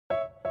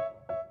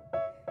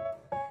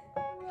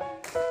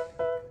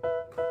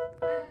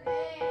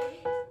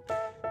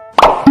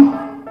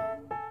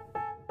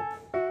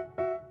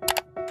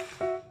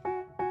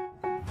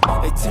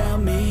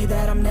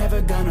I'm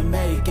never gonna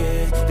make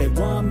it. They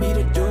want me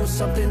to do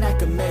something that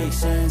could make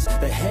sense.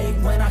 They hate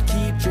when I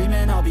keep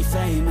dreaming I'll be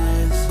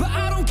famous, but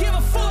I don't give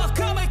a fuck,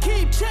 I'ma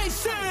keep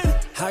chasing.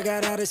 I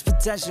got all this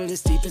potential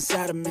that's deep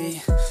inside of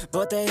me,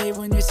 but they hate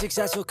when you're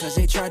successful cause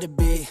they try to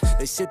be.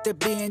 They sit there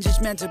being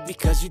judgmental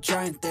because you're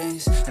trying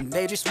things, and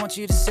they just want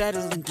you to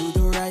settle and do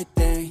the right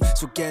thing.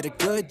 So get a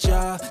good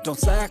job, don't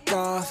slack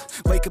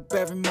off. Wake up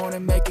every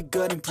morning, make a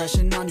good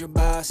impression on your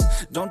boss.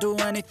 Don't do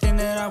anything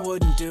that I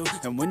wouldn't do,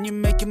 and when you're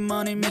making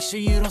money, make sure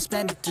you don't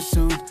spend it too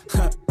soon.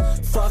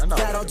 Fuck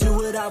that, I'll do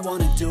what I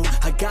wanna do.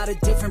 I got a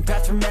different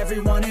path from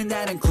everyone, and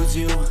that includes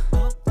you.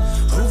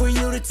 Who are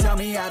you to tell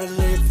me how to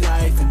live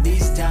life? In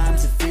these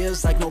times it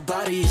feels like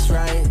nobody's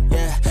right,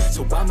 yeah.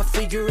 So I'ma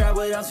figure out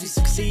what else we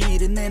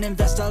succeed, and then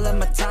invest all of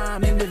my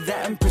time into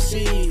that and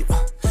proceed.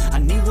 I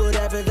need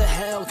whatever the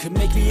hell could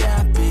make me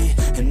happy,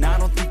 and I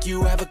don't think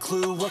you have a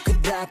clue what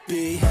could that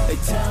be. They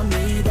tell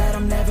me that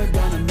I'm never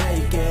gonna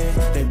make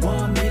it. They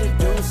want me to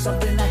do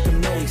something that could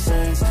make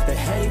sense. They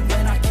hate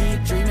when I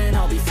keep dreaming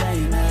I'll be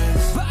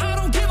famous, but I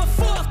don't give a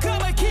fuck,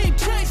 I'ma keep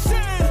chasing.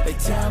 They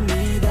tell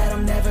me that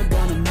I'm never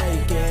gonna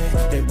make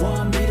it. They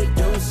want me to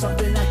do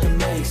something that can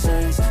make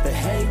sense. They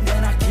hate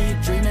when I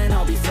keep dreaming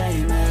I'll be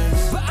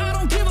famous, but I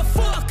don't give a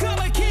fuck,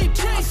 I'ma keep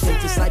chasing. I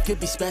think this life could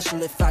be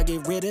special if I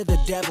get rid of the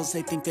devils.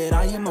 They think that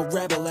I am a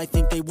rebel, I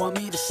think they want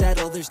me to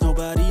settle. There's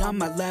nobody on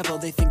my level.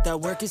 They think that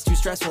work is too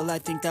stressful, I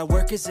think that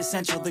work is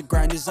essential. The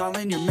grind is all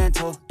in your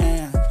mental,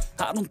 and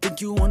I don't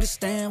think you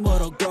understand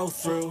what I'll go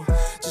through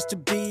just to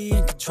be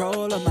in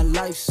control of my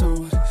life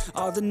soon.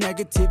 All the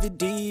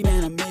negativity,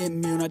 man, I'm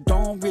immune. I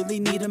don't really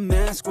need a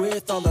mask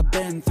with all I've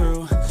been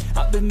through.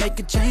 I've been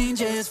making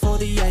changes for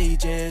the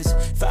ages.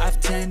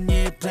 5-10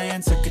 year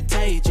plans are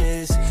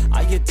contagious.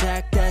 I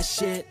attack that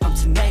shit, I'm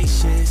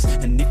tenacious.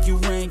 And if you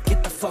ain't,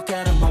 get the fuck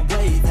out of my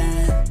way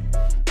then.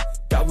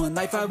 Got one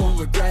life, I won't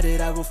regret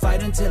it. I will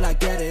fight until I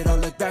get it. I'll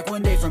look back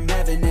one day from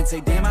heaven and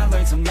say, damn, I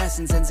learned some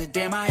lessons. And say,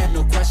 damn, I had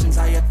no questions.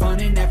 I had fun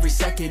in every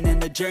second,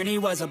 and the journey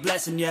was a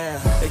blessing, yeah.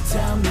 They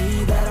tell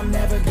me that I'm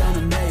never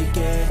gonna make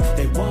it.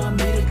 They want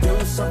me to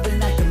do something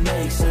that can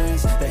make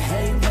sense. They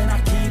hate when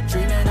I keep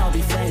dreaming I'll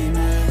be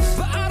famous,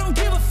 but I don't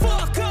give a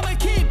fuck, I'ma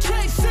keep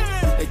chasing.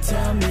 They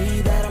tell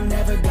me that I'm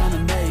never gonna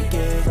make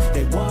it.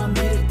 They want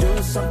me to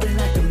do something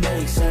that can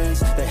make sense.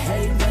 They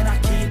hate when I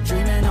keep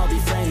dreaming I'll be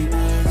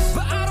famous,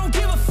 but I don't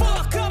give a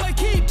fuck, I'ma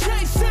keep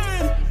chasing.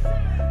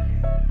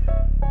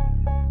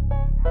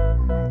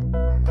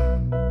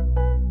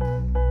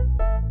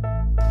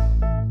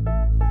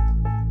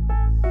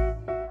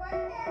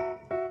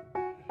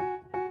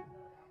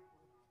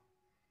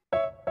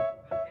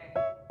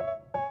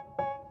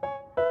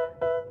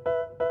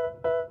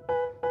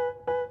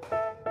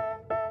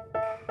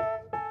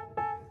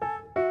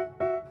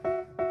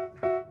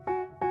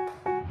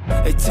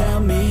 They tell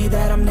me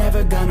that I'm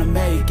never gonna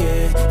make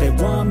it. They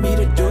want me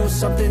to do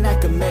something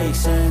that can make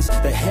sense.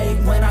 They hate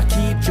when I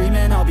keep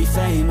dreaming I'll be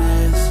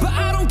famous, but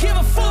I don't give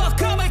a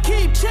fuck, I'ma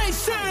keep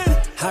chasing.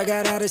 I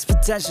got all this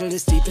potential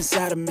that's deep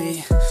inside of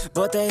me,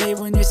 but they hate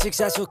when you're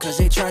successful cause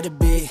they try to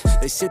be.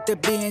 They sit there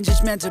being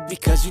judgmental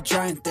because you're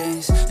trying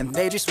things, and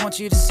they just want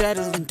you to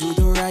settle and do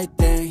the right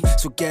thing.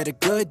 So get a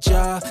good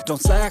job,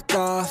 don't slack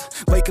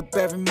off. Wake up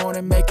every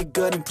morning, make a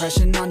good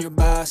impression on your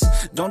boss.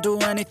 Don't do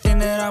anything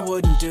that I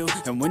wouldn't do,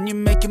 and when you're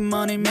making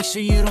money, make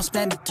sure you don't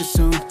spend it too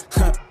soon.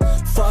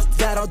 Fuck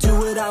that, I'll do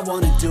what I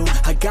wanna do.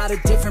 I got a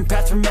different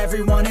path from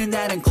everyone, and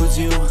that includes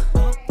you.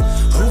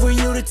 Who are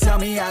you to tell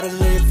me how to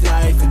live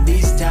life? In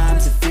these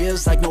times it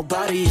feels like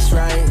nobody's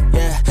right,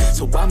 yeah.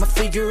 So I'ma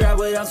figure out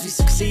what else we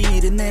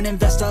succeed, and then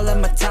invest all of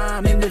my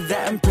time into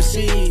that and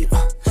proceed.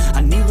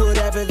 I need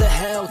whatever the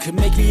hell could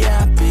make me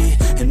happy,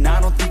 and I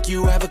don't think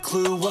you have a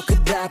clue what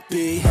could that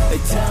be. They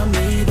tell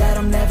me that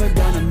I'm never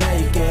gonna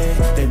make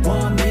it. They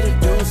want me to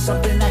do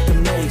something that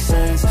can make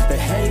sense. They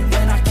hate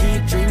when I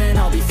keep dreaming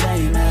I'll be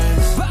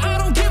famous, but I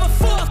don't give a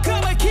fuck,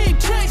 I'ma keep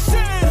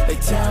chasing. They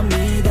tell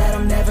me that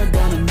I'm never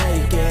gonna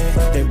make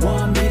it. They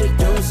want me to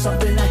do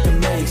something that can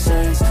make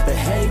sense. They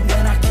hate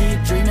when I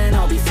keep dreaming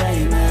I'll be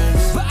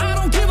famous, but I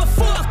don't give a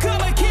fuck,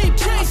 I'ma keep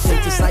chasing. I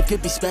think this life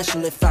could be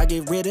special if I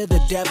get rid of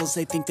the devils.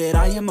 They think that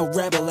I am a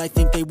rebel, I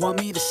think they want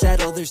me to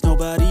settle. There's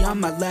nobody on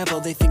my level.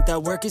 They think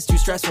that work is too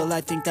stressful,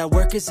 I think that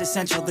work is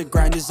essential. The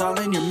grind is all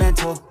in your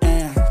mental,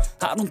 and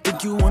I don't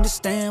think you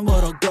understand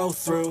what I'll go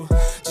through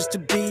just to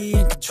be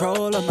in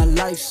control of my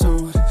life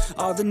soon.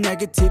 All the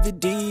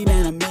negativity,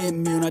 man, I'm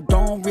immune. I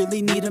don't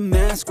really need a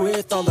mask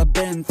with all I've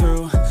been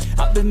through.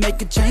 I've been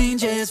making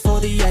changes for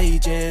the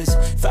ages.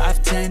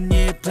 5-10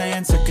 year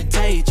plans are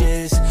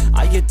contagious.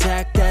 I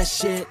attack that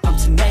shit, I'm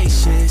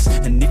tenacious.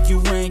 And if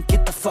you ain't,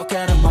 get the fuck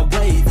out of my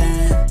way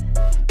then.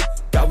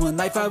 Got one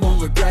life, I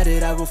won't regret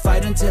it. I will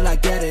fight until I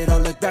get it. I'll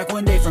look back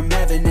one day from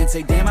heaven and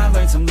say, damn, I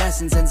learned some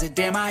lessons. And say,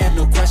 damn, I had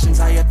no questions.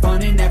 I had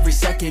fun in every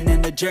second,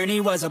 and the journey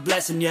was a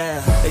blessing,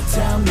 yeah. They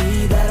tell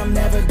me that I'm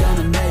never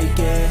gonna make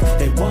it.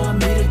 They want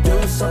me to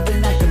do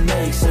something that can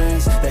make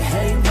sense. They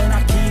hate when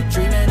I keep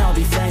dreaming I'll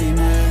be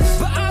famous,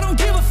 but I don't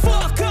give a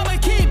fuck, I'ma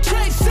keep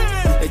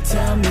chasing. They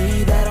tell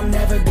me that I'm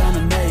never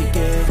gonna make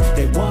it.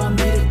 They want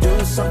me to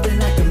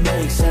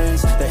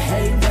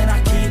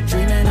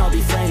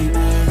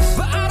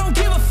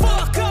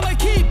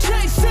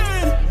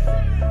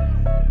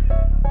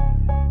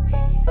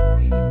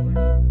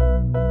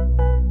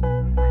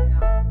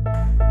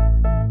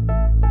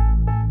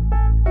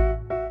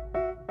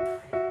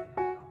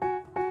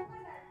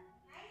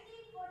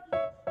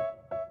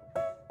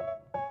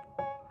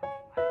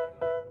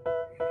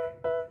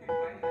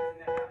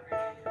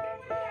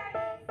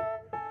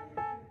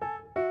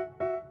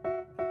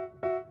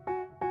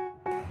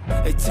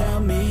They tell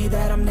me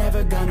that I'm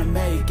never gonna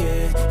make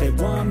it. They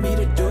want me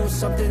to do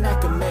something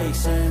that could make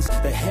sense.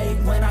 They hate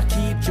when I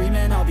keep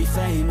dreaming I'll be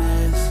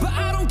famous, but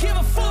I don't give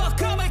a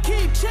fuck, I'ma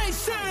keep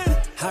chasing.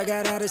 I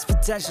got all this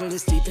potential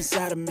that's deep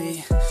inside of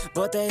me,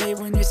 but they hate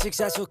when you're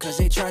successful cause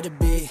they try to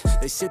be.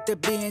 They sit there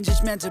being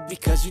judgmental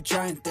because you're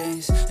trying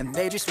things, and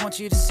they just want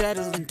you to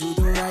settle and do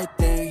the right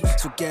thing.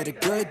 So get a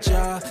good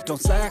job,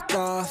 don't slack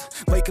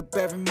off. Wake up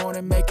every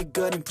morning, make a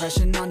good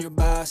impression on your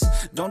boss.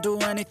 Don't do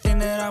anything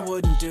that I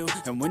wouldn't do,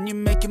 and when you're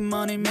making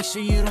money, make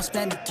sure you don't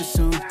spend it too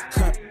soon.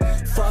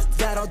 Fuck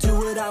that, I'll do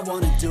what I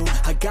wanna do.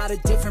 I got a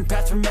different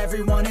path from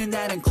everyone, and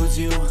that includes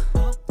you.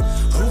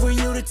 Who are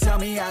you to tell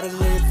me how to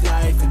live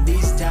life? In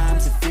these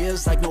times it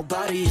feels like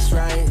nobody's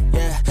right,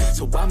 yeah.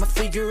 So I'ma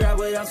figure out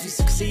what else we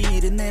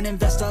succeed, and then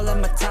invest all of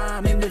my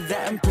time into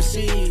that and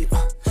proceed.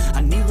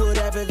 I need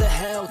whatever the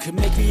hell could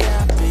make me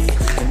happy,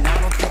 and I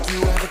don't think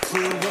you have a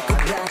clue what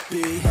could that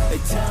be. They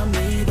tell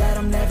me that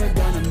I'm never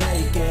gonna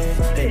make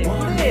it. They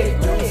want me to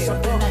do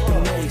something that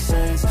can make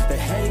sense. They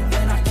hate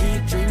when I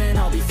keep dreaming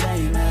I'll be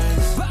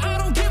famous, but I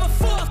don't give a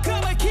fuck,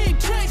 I'ma keep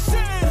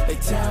chasing. They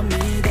tell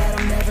me that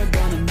I'm never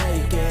gonna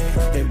make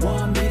it. They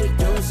want me to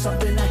do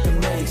something that can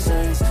make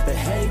sense. They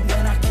hate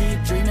when I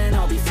keep dreaming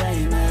I'll be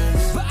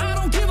famous, but I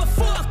don't give a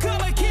fuck,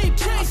 I'ma keep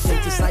chasing. I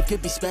think this life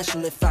could be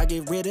special if I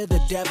get rid of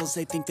the devils.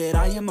 They think that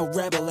I am a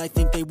rebel, I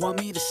think they want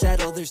me to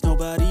settle. There's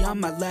nobody on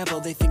my level.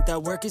 They think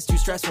that work is too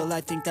stressful,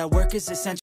 I think that work is essential.